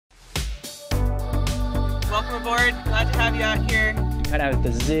aboard. Glad to have you out here. Kind of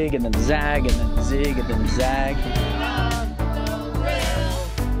the zig and then zag and then zig and then zag.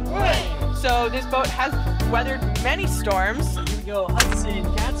 So this boat has weathered many storms. Here we go, Hudson,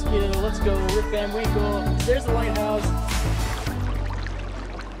 Catskill, let's go, Rip Van Winkle. There's the lighthouse.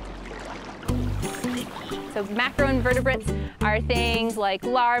 So macroinvertebrates are things like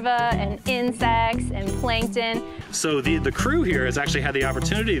larvae and insects and plankton. So the crew here has actually had the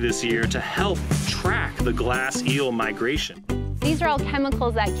opportunity this year to help track the glass eel migration. These are all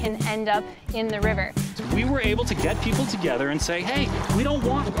chemicals that can end up in the river. We were able to get people together and say, hey, we don't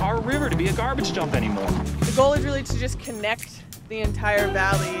want our river to be a garbage dump anymore. The goal is really to just connect the entire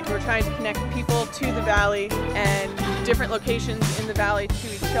valley. We're trying to connect people to the valley and different locations in the valley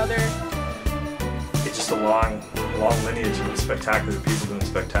to each other. It's just a long lineage of spectacular people doing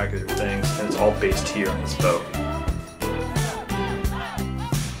spectacular things, and it's all based here on this boat.